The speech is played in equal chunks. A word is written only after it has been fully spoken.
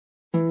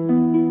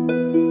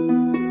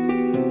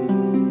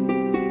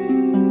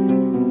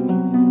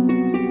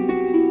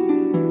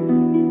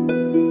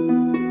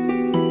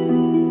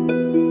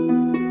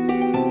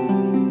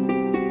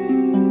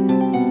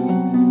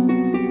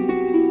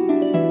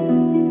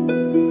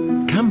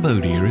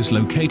Cambodia is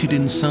located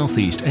in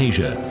Southeast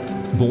Asia,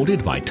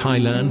 bordered by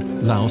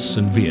Thailand, Laos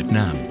and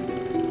Vietnam.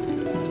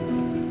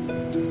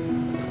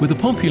 With a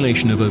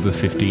population of over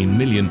 15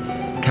 million,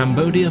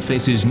 Cambodia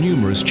faces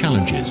numerous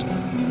challenges,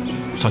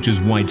 such as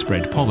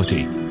widespread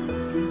poverty,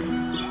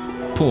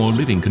 poor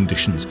living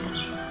conditions,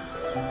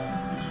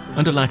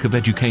 and a lack of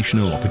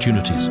educational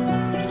opportunities.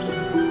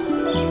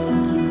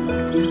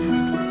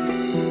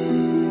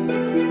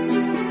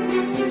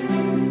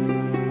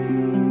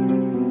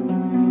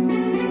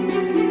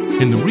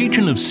 In the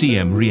region of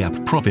Siem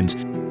Reap province,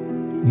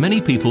 many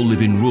people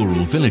live in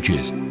rural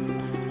villages,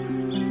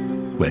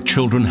 where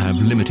children have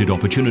limited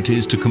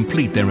opportunities to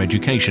complete their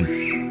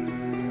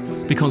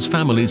education, because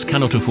families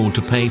cannot afford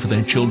to pay for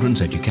their children's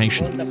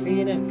education.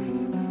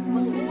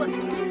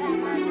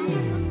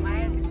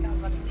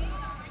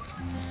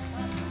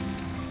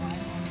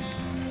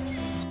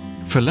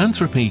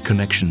 Philanthropy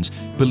Connections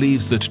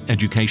believes that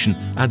education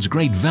adds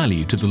great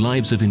value to the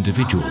lives of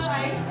individuals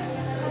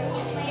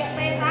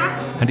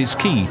and is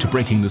key to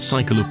breaking the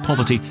cycle of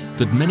poverty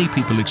that many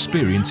people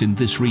experience in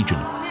this region.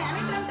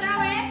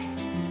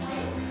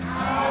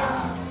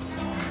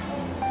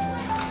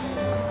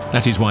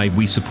 That is why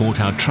we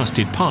support our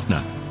trusted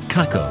partner,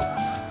 CACO,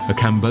 a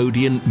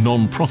Cambodian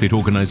non-profit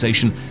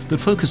organisation that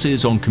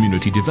focuses on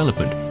community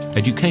development,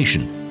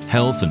 education,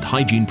 health and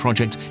hygiene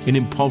projects in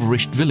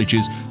impoverished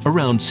villages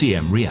around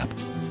Siem Reap.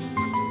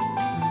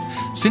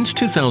 Since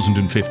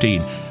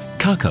 2015,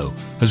 CACO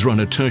has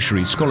run a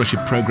tertiary scholarship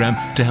program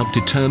to help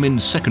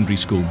determined secondary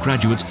school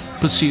graduates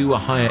pursue a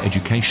higher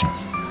education.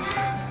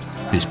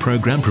 This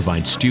program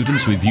provides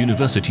students with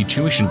university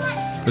tuition,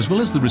 as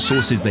well as the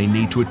resources they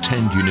need to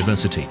attend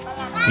university,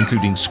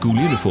 including school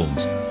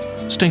uniforms,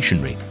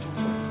 stationery,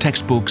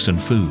 textbooks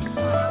and food.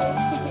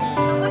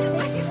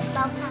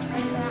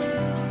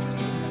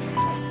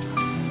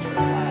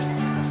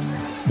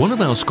 One of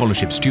our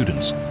scholarship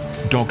students,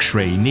 Dok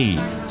Shrey Ni,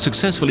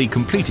 successfully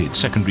completed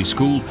secondary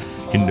school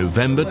in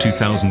November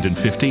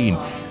 2015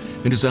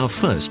 and is our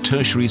first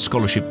tertiary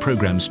scholarship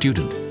program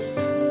student.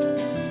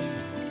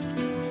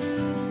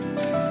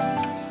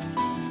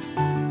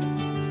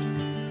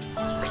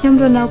 I'm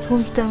going to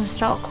put them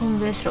stock on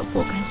this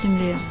book as in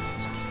real.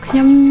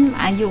 I'm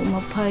a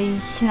young pay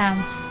snam.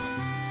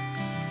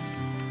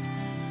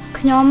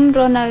 I'm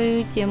going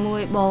to do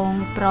a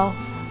bong pro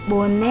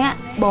bonnet,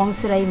 bong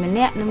sray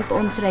minute, and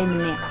bong sray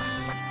minute.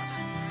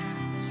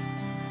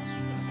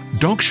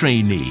 Dok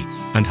Shrey Ni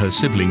and her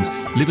siblings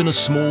live in a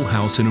small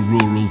house in a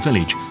rural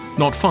village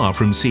not far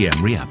from Siem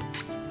Reap.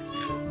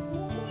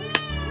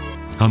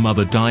 Her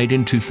mother died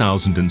in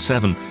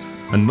 2007,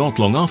 and not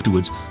long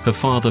afterwards her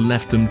father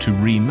left them to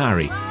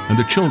remarry and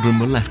the children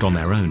were left on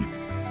their own.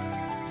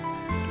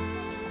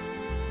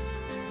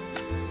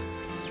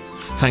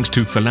 Thanks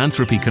to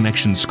Philanthropy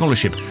Connections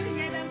scholarship,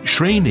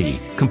 Shrey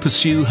Ni can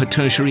pursue her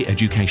tertiary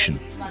education.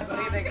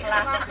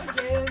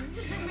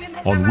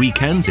 On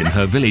weekends in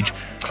her village,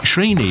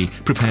 Shrey Ni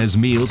prepares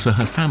meals for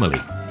her family.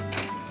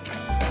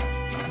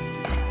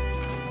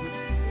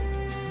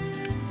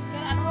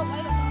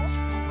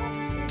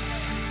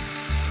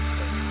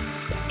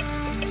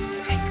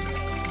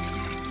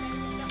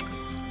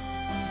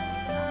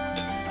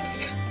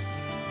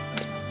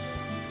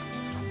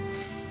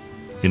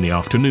 In the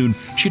afternoon,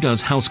 she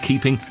does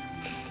housekeeping,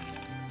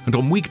 and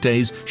on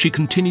weekdays she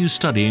continues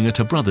studying at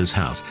her brother's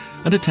house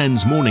and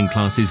attends morning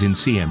classes in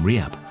Siem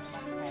Reap.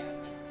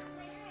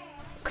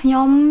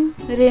 I'm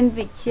in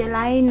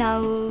Vichelai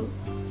now.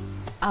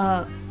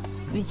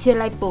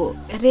 Vichelai po.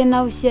 Ren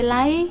now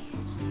Vichelai.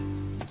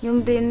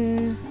 I'm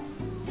in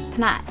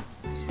Nat.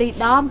 Tea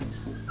dog.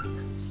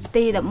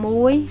 Tea the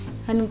moy.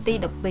 And tea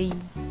the bee.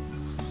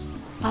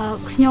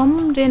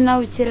 I'm in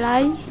now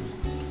Vichelai.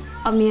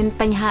 I'm in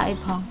Panha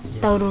Epong.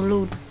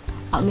 Taurulu.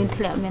 I'm in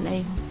Tlemen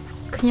A.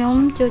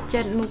 I'm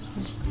Jochet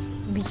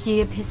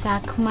Vichia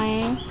Pesa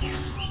Khmer.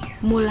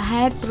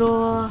 Mulhat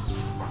pro.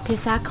 ភា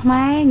សាខ្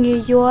មែរងាយ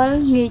យល់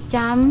ងាយ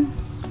ចាំ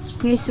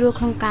ងាយស្រួល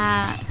ក្នុងការ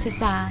សិក្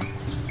សា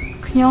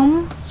ខ្ញុំ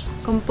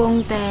កំពុង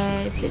តែ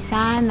សិក្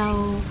សានៅ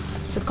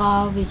សាក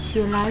លវិទ្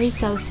យាល័យ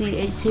Southeast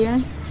Asia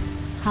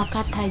ហៅ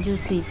កាត់ថា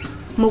UC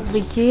មុខ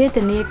វិជ្ជាធ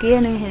នាគារ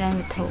និងហិរញ្ញ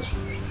វត្ថុ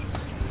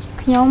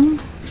ខ្ញុំ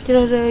ជ្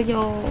រើសរើសយ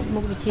កមុ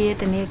ខវិជ្ជា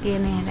ធនាគារ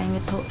និងហិរញ្ញវ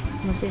ត្ថុ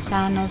មកសិក្សា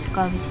នៅសាក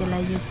លវិទ្យាល័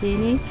យ UC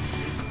នេះ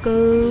គឺ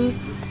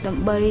ដើ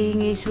ម្បី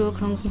ងាយស្រួល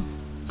ក្នុង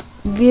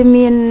វា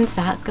មានស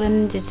ហគ្រិន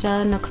ជាច្រើ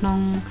ននៅក្នុង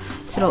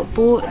ស្រុក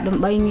ពួកដើ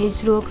ម្បីងាយ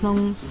ស្រួលក្នុង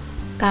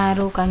ការ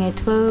រកការងារ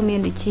ធ្វើមាន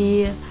ដូចជា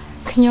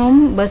ខ្ញុំ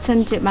បើសិន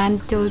ជាបាន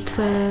ចូលធ្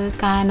វើ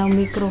ការនៅ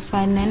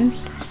microfinance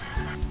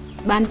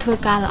បានធ្វើ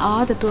ការល្អ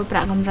ទទួលប្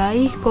រាក់កម្រៃ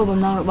គោលបំ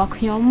ណងរបស់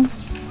ខ្ញុំ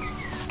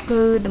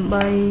គឺដើម្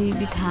បី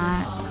វិថា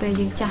ពេល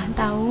យើងចាស់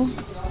ទៅ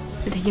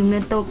វាថាយើងមា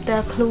នតូបតើ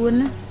ខ្លួន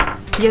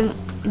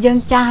យើង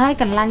ចាស់ហើយ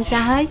កន្លងចា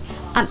ស់ហើយ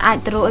អត់អាច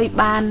ទៅរកអី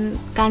បាន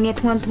ការងារ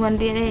ធ្ងន់ទៀ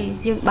តទេ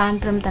យើងបាន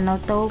ត្រឹមតែនៅ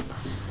តូប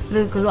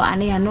ឬក៏លក់អា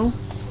នេះអានោះ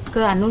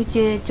គឺអានោះ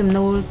ជាចំ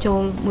ណូលចូ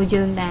លមួយ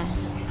យើងដែរ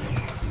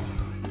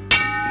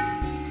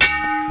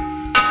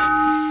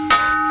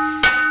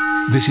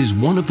This is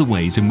one of the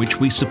ways in which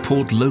we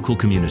support local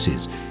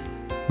communities.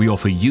 We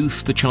offer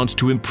youth the chance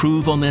to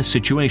improve on their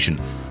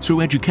situation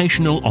through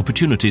educational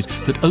opportunities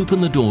that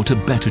open the door to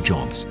better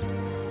jobs.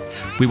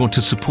 We want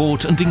to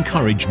support and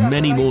encourage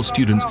many more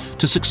students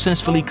to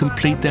successfully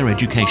complete their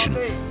education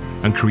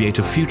and create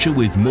a future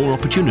with more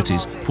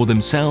opportunities for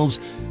themselves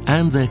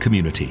and their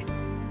community.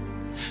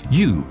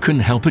 You can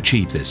help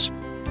achieve this.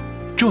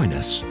 Join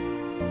us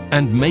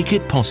and make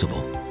it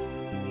possible.